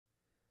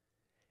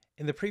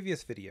In the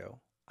previous video,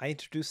 I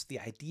introduced the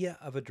idea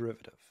of a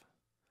derivative,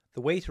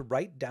 the way to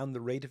write down the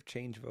rate of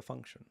change of a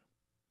function.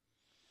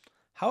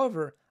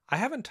 However, I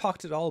haven't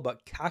talked at all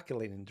about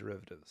calculating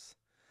derivatives.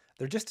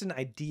 They're just an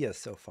idea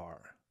so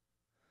far.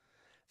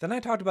 Then I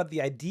talked about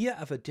the idea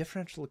of a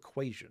differential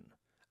equation,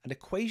 an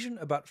equation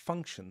about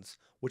functions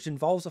which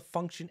involves a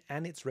function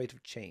and its rate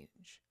of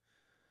change.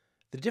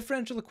 The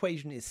differential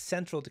equation is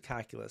central to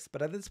calculus,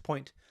 but at this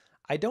point,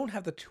 I don't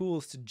have the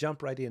tools to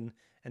jump right in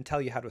and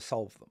tell you how to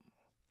solve them.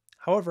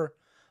 However,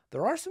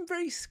 there are some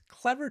very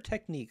clever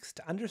techniques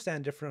to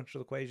understand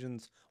differential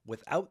equations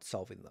without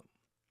solving them.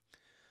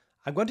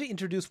 I'm going to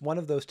introduce one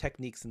of those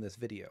techniques in this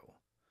video,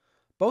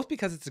 both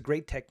because it's a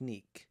great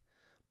technique,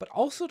 but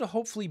also to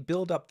hopefully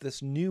build up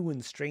this new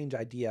and strange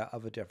idea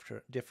of a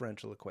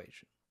differential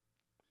equation.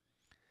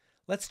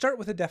 Let's start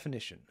with a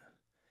definition.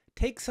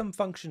 Take some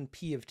function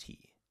p of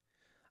t.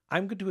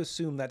 I'm going to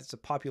assume that it's a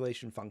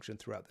population function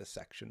throughout this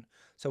section,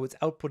 so its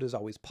output is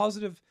always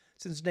positive,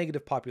 since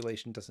negative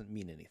population doesn't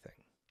mean anything.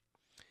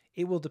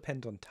 It will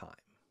depend on time.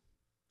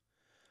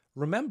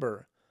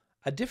 Remember,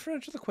 a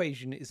differential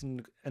equation is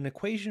an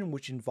equation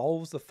which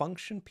involves the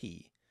function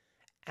p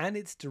and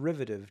its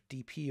derivative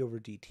dp over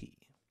dt.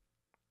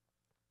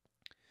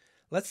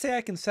 Let's say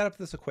I can set up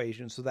this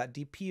equation so that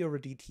dp over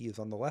dt is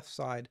on the left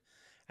side,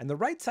 and the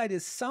right side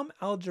is some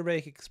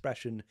algebraic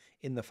expression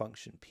in the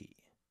function p.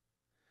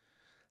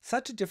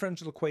 Such a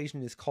differential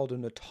equation is called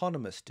an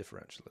autonomous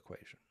differential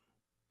equation.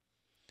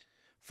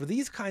 For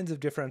these kinds of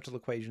differential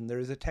equation, there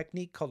is a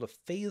technique called a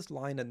phase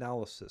line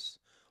analysis,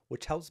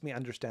 which helps me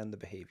understand the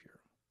behavior.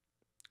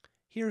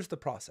 Here's the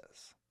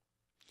process.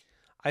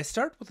 I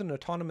start with an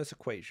autonomous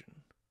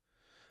equation,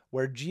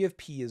 where g of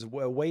p is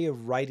a way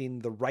of writing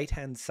the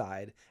right-hand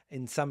side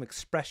in some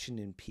expression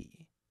in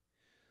p.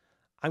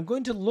 I'm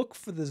going to look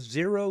for the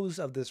zeros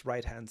of this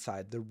right-hand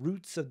side, the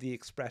roots of the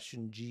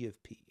expression g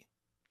of p.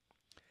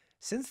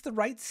 Since the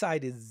right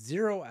side is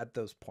 0 at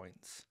those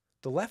points,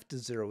 the left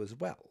is 0 as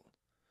well.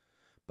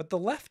 But the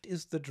left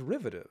is the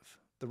derivative,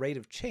 the rate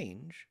of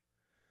change,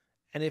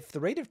 and if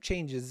the rate of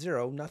change is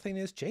 0, nothing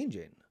is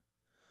changing.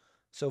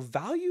 So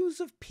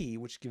values of p,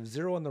 which give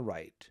 0 on the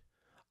right,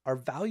 are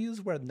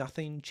values where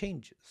nothing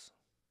changes.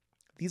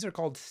 These are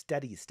called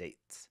steady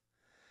states.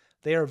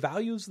 They are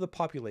values of the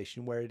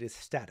population where it is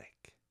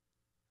static.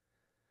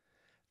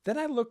 Then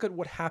I look at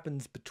what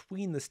happens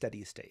between the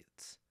steady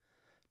states,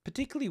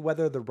 particularly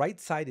whether the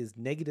right side is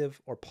negative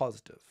or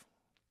positive.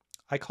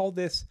 I call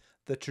this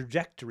the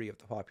trajectory of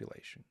the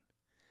population.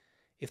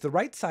 If the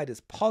right side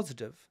is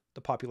positive,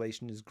 the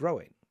population is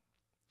growing.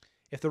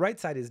 If the right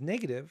side is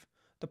negative,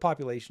 the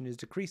population is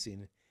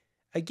decreasing.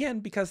 Again,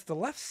 because the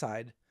left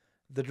side,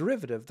 the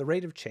derivative, the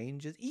rate of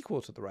change, is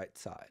equal to the right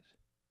side.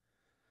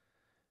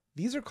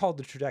 These are called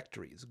the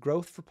trajectories,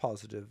 growth for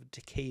positive,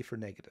 decay for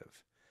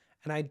negative.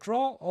 And I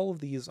draw all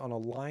of these on a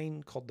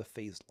line called the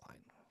phase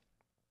line.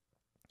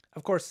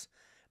 Of course,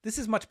 this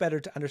is much better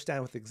to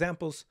understand with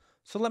examples,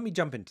 so let me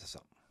jump into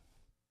some.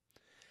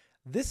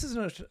 This is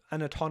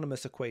an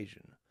autonomous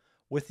equation,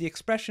 with the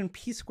expression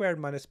p squared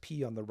minus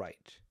p on the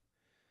right.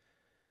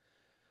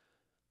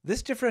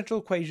 This differential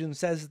equation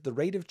says that the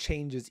rate of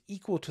change is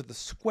equal to the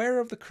square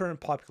of the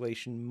current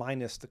population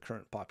minus the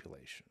current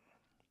population.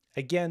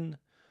 Again,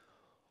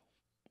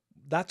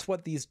 that's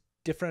what these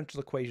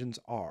differential equations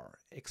are,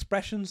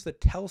 expressions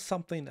that tell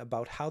something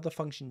about how the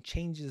function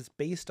changes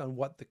based on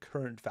what the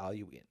current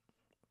value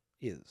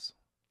is.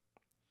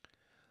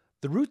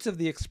 The roots of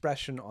the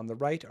expression on the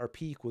right are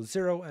p equals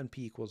 0 and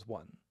p equals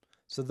 1,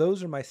 so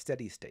those are my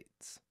steady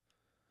states.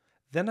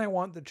 Then I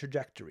want the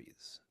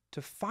trajectories.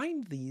 To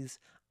find these,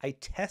 I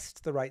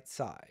test the right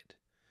side.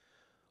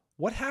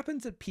 What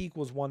happens at p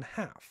equals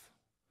 1/2?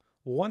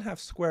 Well, 1/2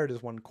 squared is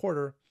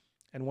 1/4,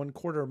 and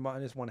 1/4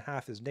 minus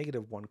 1/2 is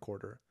negative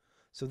 1/4,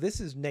 so this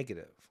is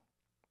negative.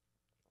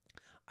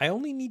 I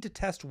only need to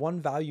test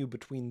one value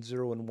between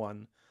 0 and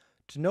 1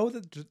 to know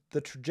that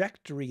the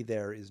trajectory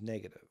there is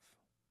negative.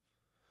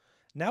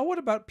 Now what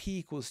about p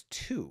equals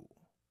 2?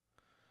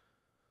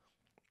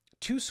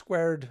 2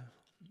 squared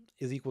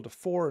is equal to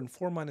 4, and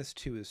 4 minus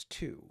 2 is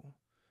 2.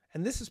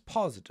 And this is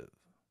positive.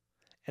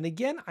 And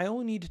again, I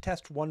only need to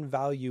test one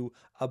value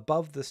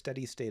above the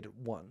steady state at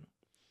 1.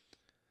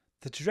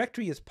 The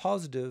trajectory is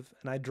positive,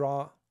 and I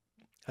draw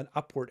an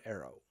upward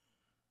arrow.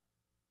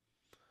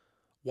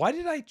 Why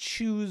did I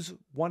choose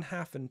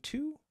 1/2 and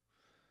 2?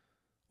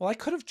 Well, I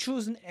could have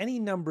chosen any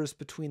numbers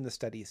between the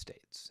steady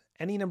states,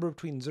 any number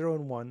between 0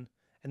 and 1,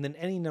 and then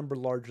any number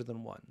larger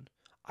than 1.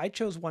 I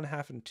chose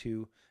 1/2 and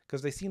 2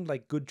 because they seemed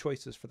like good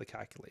choices for the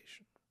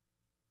calculation.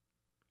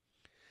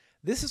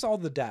 This is all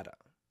the data,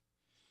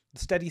 the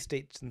steady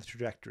states and the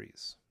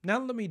trajectories. Now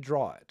let me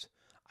draw it.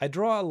 I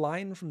draw a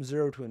line from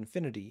 0 to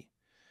infinity,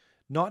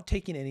 not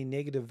taking any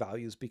negative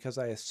values because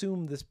I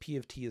assume this p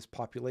of t is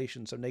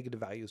population, so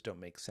negative values don't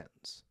make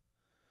sense.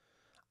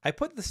 I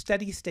put the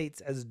steady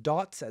states as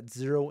dots at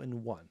 0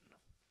 and 1.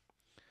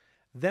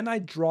 Then I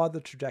draw the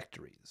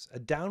trajectories, a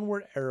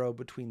downward arrow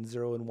between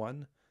 0 and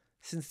 1,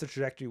 since the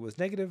trajectory was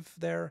negative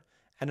there,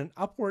 and an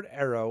upward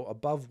arrow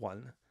above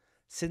 1,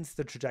 since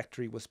the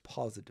trajectory was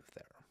positive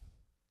there.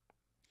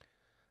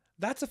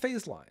 That's a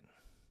phase line.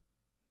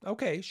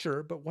 Okay,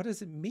 sure, but what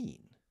does it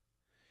mean?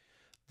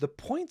 The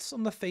points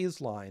on the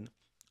phase line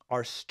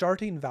are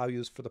starting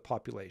values for the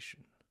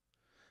population.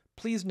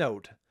 Please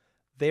note,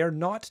 they are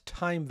not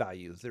time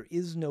values. There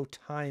is no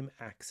time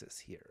axis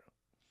here.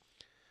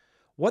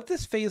 What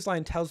this phase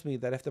line tells me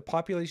that if the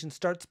population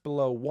starts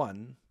below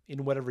 1,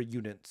 in whatever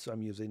units, so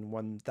I'm using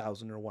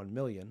 1,000 or 1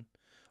 million,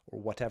 or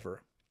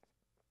whatever,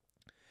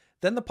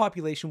 then the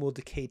population will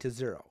decay to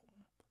 0.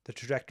 The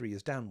trajectory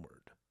is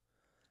downward.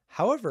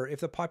 However, if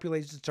the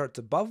population starts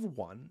above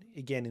 1,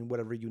 again in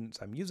whatever units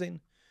I'm using,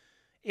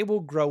 it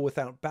will grow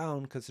without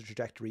bound because the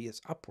trajectory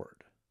is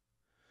upward.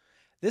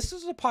 This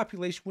is a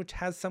population which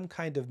has some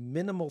kind of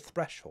minimal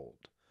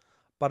threshold,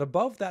 but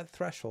above that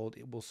threshold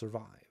it will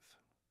survive.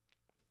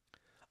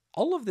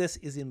 All of this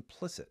is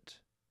implicit.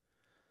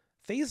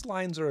 Phase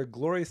lines are a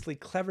gloriously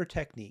clever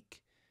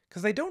technique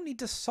because they don't need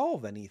to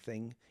solve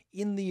anything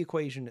in the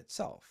equation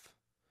itself.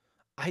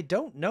 I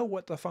don't know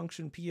what the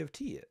function p of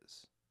t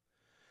is,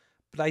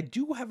 but I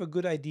do have a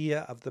good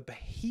idea of the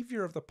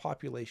behavior of the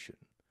population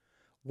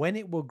when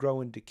it will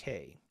grow and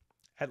decay,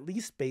 at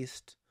least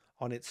based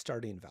on its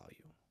starting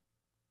value.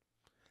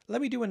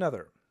 Let me do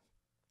another.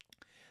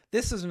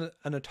 This is an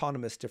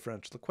autonomous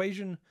differential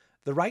equation.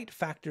 The right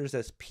factors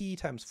as p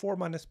times 4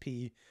 minus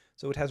p,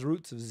 so it has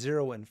roots of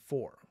 0 and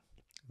 4.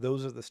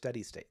 Those are the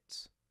steady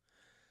states.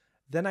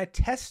 Then I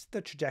test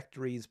the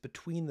trajectories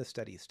between the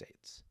steady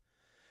states.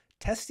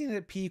 Testing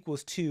at p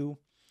equals 2,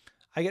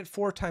 I get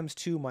 4 times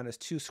 2 minus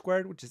 2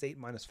 squared, which is 8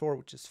 minus 4,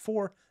 which is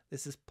 4.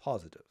 This is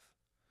positive.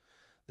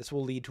 This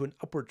will lead to an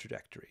upward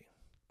trajectory.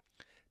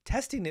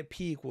 Testing at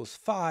p equals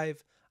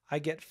 5, I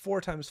get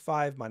 4 times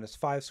 5 minus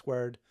 5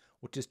 squared,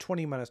 which is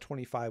 20 minus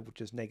 25,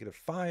 which is negative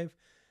 5.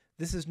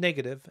 This is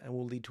negative and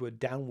will lead to a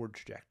downward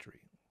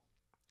trajectory.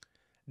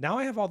 Now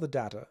I have all the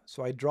data,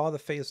 so I draw the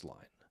phase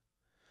line.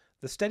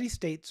 The steady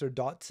states are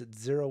dots at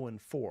 0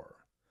 and 4.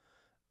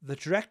 The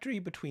trajectory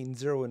between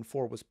 0 and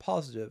 4 was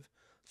positive,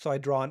 so I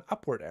draw an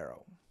upward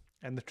arrow,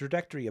 and the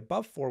trajectory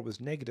above 4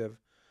 was negative,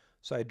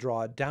 so I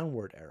draw a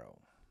downward arrow.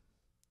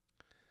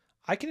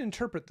 I can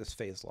interpret this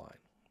phase line.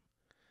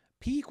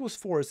 P equals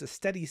 4 is a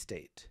steady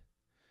state.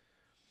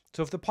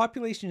 So if the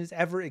population is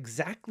ever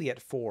exactly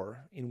at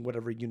 4 in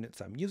whatever units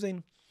I'm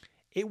using,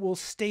 it will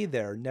stay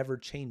there, never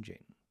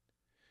changing.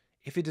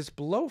 If it is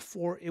below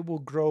 4, it will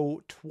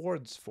grow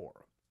towards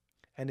 4.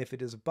 And if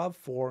it is above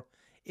 4,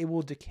 it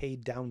will decay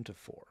down to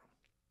 4.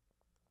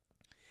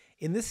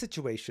 In this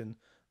situation,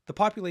 the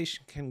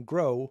population can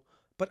grow,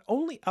 but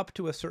only up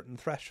to a certain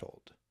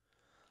threshold.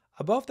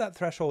 Above that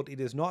threshold, it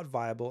is not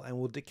viable and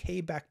will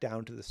decay back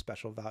down to the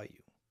special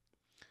value.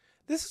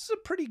 This is a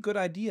pretty good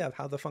idea of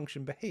how the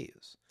function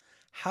behaves,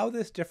 how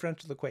this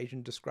differential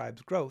equation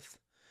describes growth,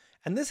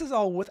 and this is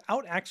all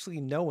without actually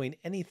knowing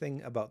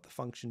anything about the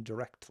function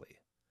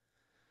directly.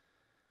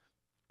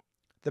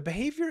 The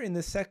behavior in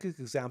this second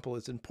example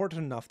is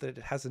important enough that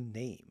it has a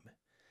name.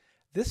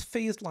 This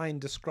phase line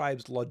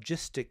describes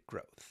logistic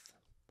growth.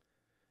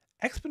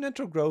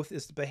 Exponential growth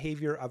is the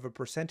behavior of a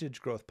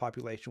percentage growth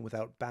population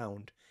without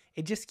bound.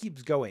 It just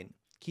keeps going,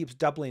 keeps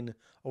doubling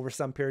over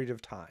some period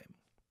of time.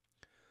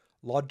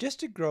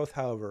 Logistic growth,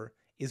 however,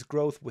 is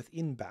growth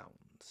within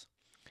bounds.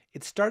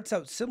 It starts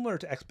out similar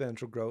to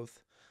exponential growth,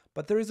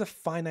 but there is a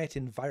finite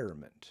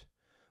environment.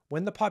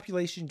 When the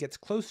population gets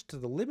close to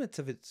the limits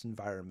of its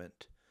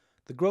environment,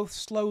 the growth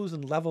slows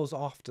and levels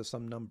off to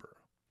some number.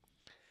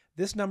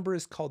 This number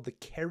is called the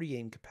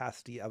carrying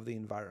capacity of the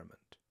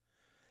environment.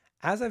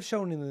 As I've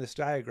shown in this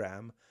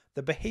diagram,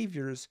 the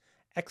behaviors,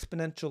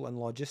 exponential and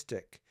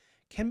logistic,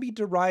 can be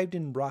derived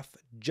in rough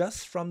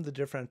just from the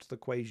differential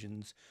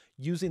equations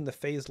using the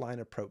phase line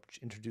approach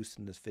introduced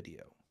in this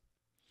video.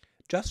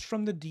 Just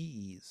from the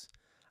DEs,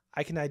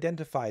 I can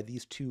identify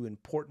these two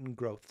important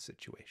growth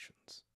situations.